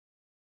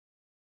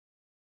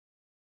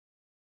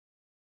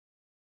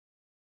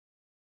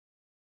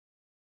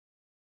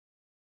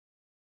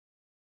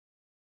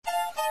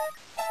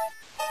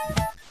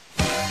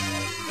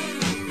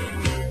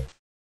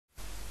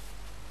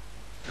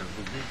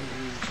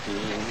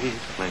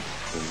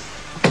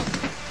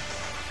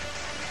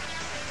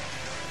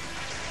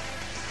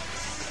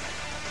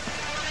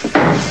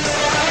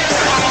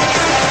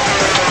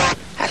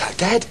Hello,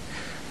 Dad.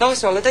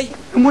 Nice holiday.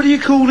 And what do you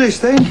call this,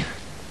 then?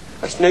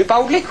 It's new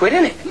bold liquid,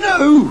 isn't it?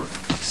 No!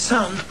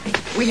 Son,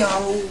 we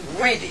are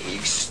already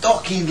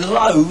stocking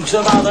loads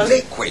of other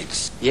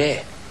liquids.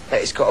 Yeah,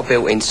 but it's got a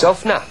built-in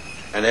softener.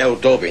 And El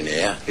Dobbin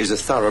here is a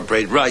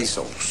thoroughbred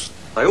racehorse.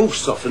 They all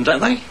soften,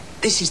 don't they?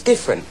 This is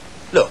different.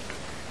 Look,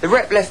 the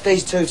rep left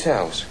these 2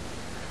 towels.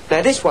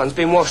 Now, this one's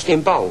been washed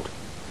in bold.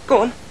 Go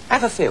on,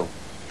 have a feel.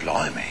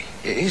 Blimey,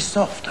 it is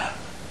softer.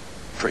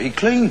 Pretty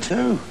clean,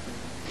 too.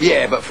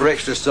 Yeah, but for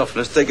extra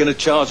softness, they're going to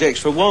charge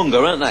extra wonga,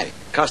 aren't they?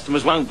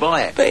 Customers won't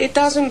buy it. But it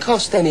doesn't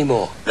cost any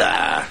more.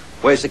 Ah,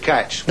 where's the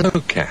catch? No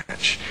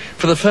catch.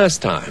 For the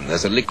first time,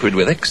 there's a liquid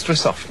with extra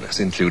softness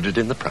included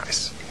in the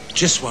price.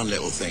 Just one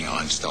little thing,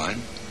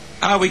 Einstein.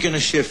 How are we going to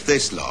shift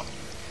this lot?